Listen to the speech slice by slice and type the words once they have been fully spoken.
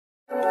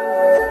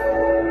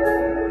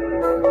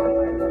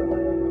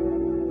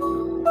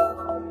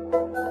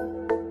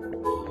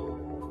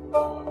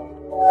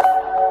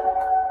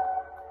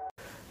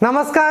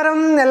നമസ്കാരം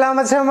എല്ലാ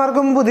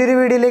മച്ചന്മാർക്കും പുതിയൊരു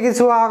വീഡിയോയിലേക്ക്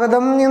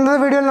സ്വാഗതം. ഇന്നത്തെ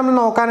വീഡിയോയിൽ നമ്മൾ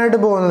നോക്കാനായിട്ട്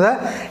പോകുന്നത്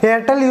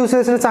എയർടെൽ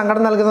യൂസേഴ്സിന്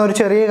സങ്കടം നൽകുന്ന ഒരു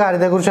ചെറിയ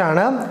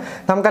കാര്യത്തെക്കുറിച്ചാണ്.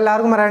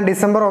 നമുക്കെല്ലാവർക്കും അറിയാം,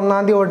 ഡിസംബർ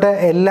 1-ാം തീയതി തൊട്ട്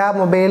എല്ലാ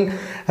മൊബൈൽ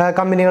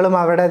കമ്പനികളും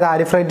അവരുടെ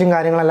താരിഫ് റേറ്റും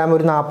കാര്യങ്ങളെല്ലാം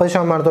ഒരു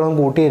 40%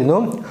 കൂട്ടിയിരുന്നു.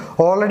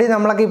 ഓൾറെഡി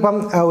നമ്മളൊക്കെ ഇപ്പം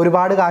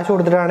ഒരുപാട് കാശ്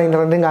കൊടുത്തിട്ടാണ്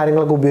ഇൻ്റർനെറ്റും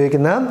കാര്യങ്ങളൊക്കെ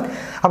ഉപയോഗിക്കുന്നത്.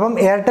 അപ്പം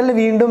എയർടെൽ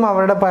വീണ്ടും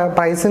അവരുടെ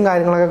പ്രൈസും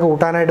കാര്യങ്ങളൊക്കെ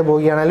കൂട്ടാനായിട്ട്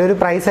പോവുകയാണ്, അല്ലെങ്കിൽ ഒരു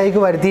പ്രൈസ് ഹൈക്ക്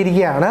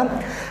വരുത്തിയിരിക്കുകയാണ്.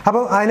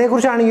 അപ്പം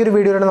അതിനെക്കുറിച്ചാണ് ഈ ഒരു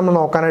വീഡിയോയിൽ നമ്മൾ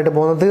നോക്കാനായിട്ട്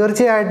പോകുന്നത്.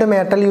 തീർച്ചയായിട്ടും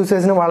എയർടെൽ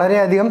യൂസേഴ്സിന്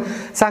വളരെയധികം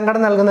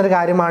സങ്കടം നൽകുന്ന ഒരു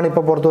കാര്യമാണ്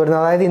ഇപ്പോൾ പുറത്തു വരുന്നത്.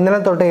 അതായത് ഇന്നലെ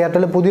തൊട്ട്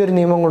എയർടെൽ പുതിയൊരു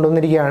നിയമം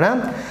കൊണ്ടുവന്നിരിക്കുകയാണ്.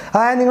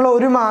 അതായത് നിങ്ങൾ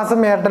ഒരു മാസം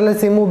എയർടെലിൽ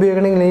സിം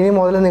ഉപയോഗിക്കണമെങ്കിൽ ഇനി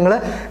മുതൽ നിങ്ങൾ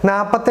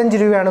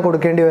 45 രൂപയാണ്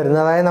കൊടുക്കേണ്ടി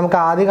വരുന്നത്. അതായത് നമുക്ക്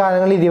ആദ്യ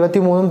കാലങ്ങളിൽ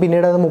 23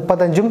 പിന്നീട് അത്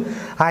 35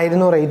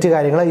 ആയിരുന്നു റേറ്റ്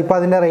കാര്യങ്ങൾ. ഇപ്പോൾ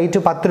അതിൻ്റെ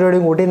റേറ്റ് 10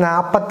 രൂപയും കൂട്ടി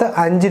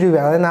 45 രൂപ.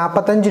 അതായത്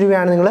 45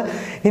 രൂപയാണ് നിങ്ങൾ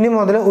ഇനി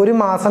മുതൽ ഒരു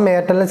മാസം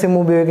എയർടെലിന് സിം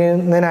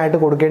ഉപയോഗിക്കുന്നതിനായിട്ട്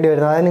കൊടുക്കേണ്ടി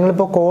വരുന്നത്. അതായത്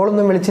നിങ്ങളിപ്പോൾ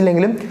കോളൊന്നും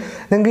വിളിച്ചില്ലെങ്കിലും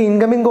നിങ്ങൾക്ക്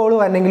ഇൻകമിംഗ് കോൾ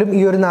വരണമെങ്കിലും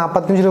ഈ ഒരു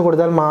 45 രൂപ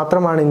കൊടുത്താൽ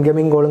മാത്രമാണ്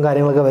ഇൻകമിംഗ് കോളും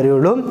കാര്യങ്ങളൊക്കെ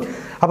വരികയുള്ളൂ.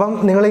 അപ്പം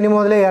നിങ്ങൾ ഇനി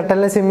മുതൽ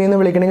എയർടെലിനെ സിമ്മിൽ നിന്ന്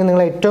വിളിക്കണമെങ്കിൽ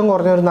നിങ്ങൾ ഏറ്റവും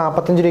കുറഞ്ഞ ഒരു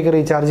 45 രൂപയ്ക്ക്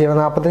റീചാർജ്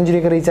ചെയ്യണം. 45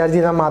 രൂപയ്ക്ക് റീചാർജ്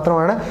ചെയ്താൽ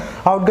മാത്രമാണ്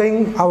ഔട്ട്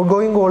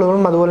ഗോയിങ്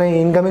കോളുകളും അതുപോലെ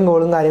ഇൻകമിംഗ്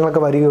കോളും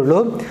കാര്യങ്ങളൊക്കെ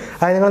വരികയുള്ളൂ.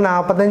 അതായത് നിങ്ങൾ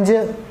 45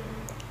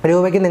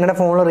 രൂപയ്ക്ക് നിങ്ങളുടെ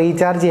ഫോണിൽ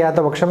റീചാർജ്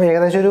ചെയ്യാത്ത പക്ഷം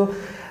ഏകദേശം ഒരു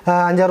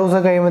 5-6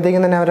 ദിവസം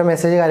കഴിയുമ്പോഴത്തേക്കും തന്നെ അവരുടെ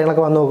മെസ്സേജ്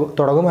കാര്യങ്ങളൊക്കെ വന്ന്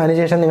തുടങ്ങും.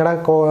 അതിനുശേഷം നിങ്ങളുടെ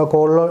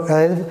കോളിലോ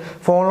അതായത്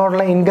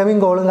ഫോണിലോട്ടുള്ള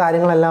ഇൻകമിംഗ് കോളും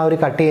കാര്യങ്ങളെല്ലാം അവർ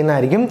കട്ട്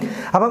ചെയ്യുന്നതായിരിക്കും.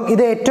 അപ്പം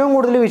ഇത് ഏറ്റവും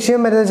കൂടുതൽ വിഷയം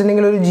വരുന്നത്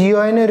വെച്ചിട്ടുണ്ടെങ്കിൽ ഒരു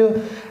ജിയോയിന് ഒരു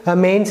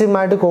മെയിൻ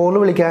സിമ്മായിട്ട് കോൾ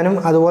വിളിക്കാനും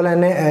അതുപോലെ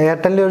തന്നെ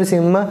എയർടെലിൻ്റെ ഒരു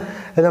സിമ്മ്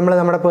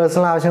നമ്മുടെ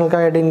പേഴ്സണൽ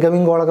ആവശ്യങ്ങൾക്കായിട്ട്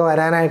ഇൻകമിംഗ് കോളൊക്കെ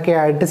വരാനൊക്കെ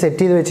ആയിട്ട്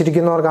സെറ്റ് ചെയ്ത്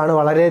വെച്ചിരിക്കുന്നവർക്കാണ്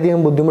വളരെയധികം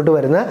ബുദ്ധിമുട്ട്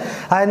വരുന്നത്.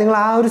 അതായത് നിങ്ങൾ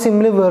ആ ഒരു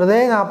സിമ്മിൽ വെറുതെ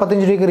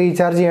 45 രൂപയ്ക്ക്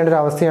റീചാർജ് ചെയ്യേണ്ട ഒരു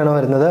അവസ്ഥയാണ്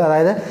വരുന്നത്.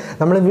 അതായത്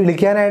നമ്മൾ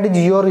വിളിക്കാനായിട്ട്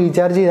ജിയോ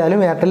റീചാർജ്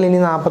ചെയ്താലും എയർടെൽ ഇനി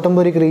 49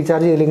 രൂപയ്ക്ക്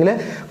റീചാർജ് ചെയ്തില്ലെങ്കിൽ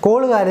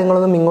കോൾ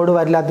കാര്യങ്ങളൊന്നും ഇങ്ങോട്ട്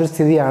വരില്ലാത്തൊരു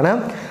സ്ഥിതിയാണ്.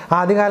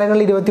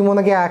 ആദ്യകാലങ്ങളിൽ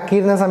 23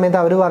 ആക്കിയിരുന്ന സമയത്ത്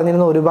അവർ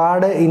പറഞ്ഞിരുന്ന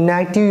ഒരുപാട്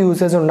ഇന്നാക്റ്റീവ്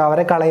യൂസേഴ്സ് ഉണ്ട്,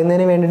 അവരെ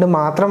കളയുന്നതിന് വേണ്ടിയിട്ട്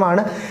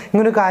മാത്രമാണ്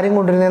ഇങ്ങനൊരു കാര്യം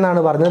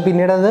കൊണ്ടുവരുന്നതെന്നാണ് പറഞ്ഞത്.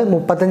 പിന്നീട് അത്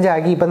 35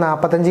 ആക്കി ഇപ്പം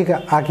 45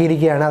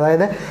 ആക്കിയിരിക്കുകയാണ്.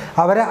 അതായത്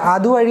അവർ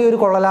അതുവഴി ഒരു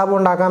കൊള്ളലാഭം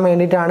ഉണ്ടാക്കാൻ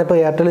വേണ്ടിയിട്ടാണ് ഇപ്പോൾ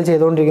എയർടെൽ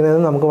ചെയ്തുകൊണ്ടിരിക്കുന്നത്.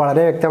 നമുക്ക്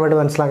വളരെ വ്യക്തമായിട്ട്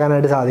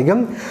മനസ്സിലാക്കാനായിട്ട്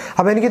സാധിക്കും.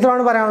 അപ്പോൾ എനിക്ക്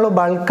ഇത്രയാണ് പറയാനുള്ളൂ.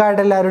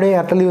 ബൾക്കായിട്ട് എല്ലാവരുടെയും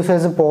എയർടെൽ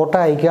യൂസേഴ്സ് പോർട്ട്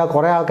അയക്കുക,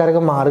 കുറേ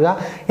ആൾക്കാർക്ക് മാറുക.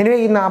 ഇനി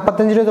ഈ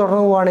 45 രൂപ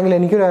തുടർന്ന് പോവുകയാണെങ്കിൽ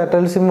എനിക്കൊരു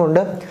എയർടെൽ സിം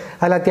ഉണ്ട്,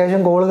 അതിൽ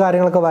അത്യാവശ്യം കോൾ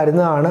കാര്യങ്ങളൊക്കെ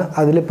വരുന്നതാണ്.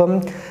 അതിലിപ്പം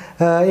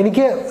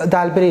എനിക്ക്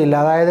താല്പര്യമില്ല.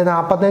 അതായത്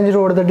 45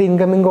 രൂപ കൊടുത്തിട്ട്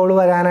ഇൻകമിംഗ് കോൾ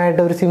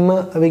വരാനായിട്ട് ഒരു സിമ്മ്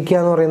വയ്ക്കുക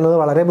എന്ന് പറയുന്നത്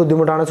വളരെ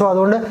ബുദ്ധിമുട്ടാണ്. സോ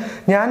അതുകൊണ്ട്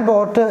ഞാൻ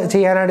പോർട്ട്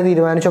ചെയ്യാനായിട്ട്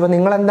തീരുമാനിച്ചു. അപ്പോൾ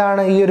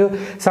നിങ്ങളെന്താണ് ഈ ഒരു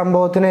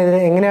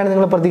സംഭവത്തിനെതിരെ എങ്ങനെയാണ്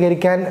നിങ്ങൾ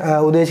പ്രതികരിക്കാൻ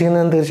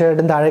ഉദ്ദേശിക്കുന്നതെന്ന്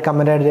തീർച്ചയായിട്ടും താഴെ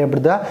കമൻറ്റായിട്ട്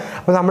രേഖപ്പെടുത്തുക.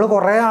 അപ്പോൾ നമ്മൾ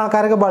കുറേ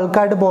ആൾക്കാരൊക്കെ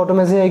ബൾക്കായിട്ട് പോർട്ട്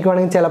മെസ്സേജ്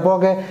അയക്കുകയാണെങ്കിൽ ചിലപ്പോൾ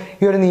ഒക്കെ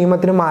ഈ ഒരു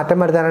നിയമത്തിന് മാറ്റം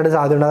വരുത്താനായിട്ട്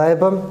സാധ്യതയുണ്ട്. അതായത്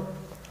ഇപ്പം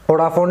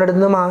വോഡാഫോണിൻ്റെ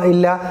അടുത്ത് നിന്ന്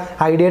ഇല്ല,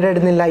 ഐഡിയയുടെ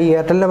അടുത്തുനിന്നില്ല, ഈ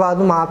എയർടെലിൻ്റെ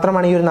ഭാഗത്ത്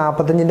മാത്രമാണ് ഈ ഒരു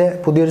 45ൻ്റെ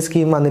പുതിയൊരു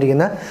സ്കീം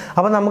വന്നിരിക്കുന്നത്.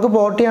 അപ്പോൾ നമുക്ക്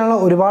പോർട്ട് ചെയ്യാനുള്ള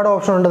ഒരുപാട്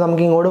ഓപ്ഷൻ ഉണ്ട്.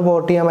 നമുക്ക് ഇങ്ങോട്ട്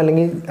പോർട്ട് ചെയ്യാം,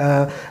 അല്ലെങ്കിൽ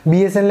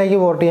BSNലേക്ക്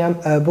പോർട്ട് ചെയ്യാം.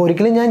 ഇപ്പോൾ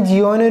ഒരിക്കലും ഞാൻ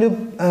ജിയോനൊരു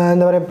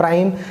എന്താ പറയുക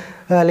പ്രൈം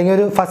അല്ലെങ്കിൽ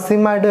ഒരു ഫസ്റ്റ്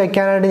സിമ്മായിട്ട്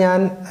വെക്കാനായിട്ട്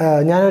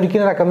ഞാൻ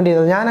ഒരിക്കലും റെക്കമെൻഡ്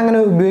ചെയ്യുന്നത്. ഞാൻ അങ്ങനെ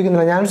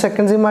ഉപയോഗിക്കുന്നില്ല. ഞാനൊരു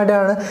സെക്കൻഡ്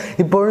സിമ്മായിട്ടാണ്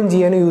ഇപ്പോഴും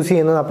ജിയോന് യൂസ്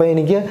ചെയ്യുന്നത്. അപ്പോൾ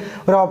എനിക്ക്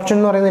ഒരു ഓപ്ഷൻ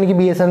എന്ന് പറയുന്നത് എനിക്ക്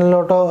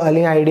BSNലോട്ടോ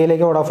അല്ലെങ്കിൽ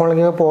ഐഡിയയിലേക്കോ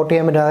വോഡാഫോണിലേക്കോ പോർട്ട്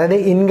ചെയ്യാൻ പറ്റും. അതായത്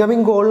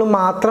ഇൻകമിംഗ് കോളിലും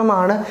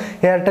മാത്രമാണ്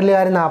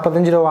എയർടെല്ലുകാർ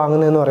 45 രൂപ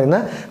വാങ്ങുന്നതെന്ന്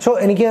പറയുന്നത്. സോ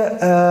എനിക്ക്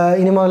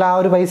ഇനി മുതൽ ആ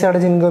ഒരു പൈസ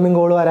അടച്ച് ഇൻകമിംഗ്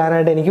കോൾ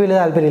വരാനായിട്ട് എനിക്ക് വലിയ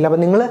താല്പര്യമില്ല.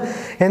 അപ്പോൾ നിങ്ങൾ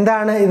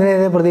എന്താണ്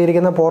ഇതിനെതിരെ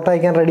പ്രതികരിക്കുന്നത്, പോർട്ട്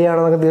അയക്കാൻ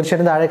റെഡിയാണെന്നൊക്കെ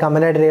തീർച്ചയായിട്ടും താഴെ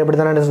കമൻറ്റായിട്ട്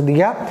രേഖപ്പെടുത്താനായിട്ട്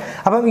ശ്രദ്ധിക്കുക.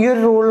 അപ്പം ഈ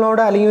ഒരു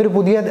റൂളിനോട് അല്ലെങ്കിൽ ഒരു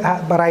പുതിയ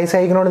പ്രൈസ്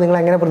ഹൈക്കിനോട് നിങ്ങൾ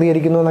എങ്ങനെ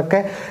പ്രതികരിക്കുന്നു എന്നൊക്കെ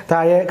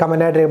താഴെ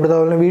കമൻറ്റായിട്ട്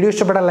രേഖപ്പെടുത്തുക. വീഡിയോ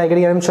ഇഷ്ടപ്പെട്ടാൽ ലൈക്ക്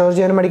ചെയ്യാനും ഷെയർ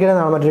ചെയ്യാനും മടിക്കരുത്.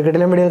 നാളെ മറ്റൊരു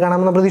കിടിലൻ വീഡിയോയിൽ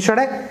കാണാമെന്ന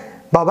പ്രതീക്ഷയോടെ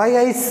ബൈ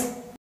ഗൈസ്.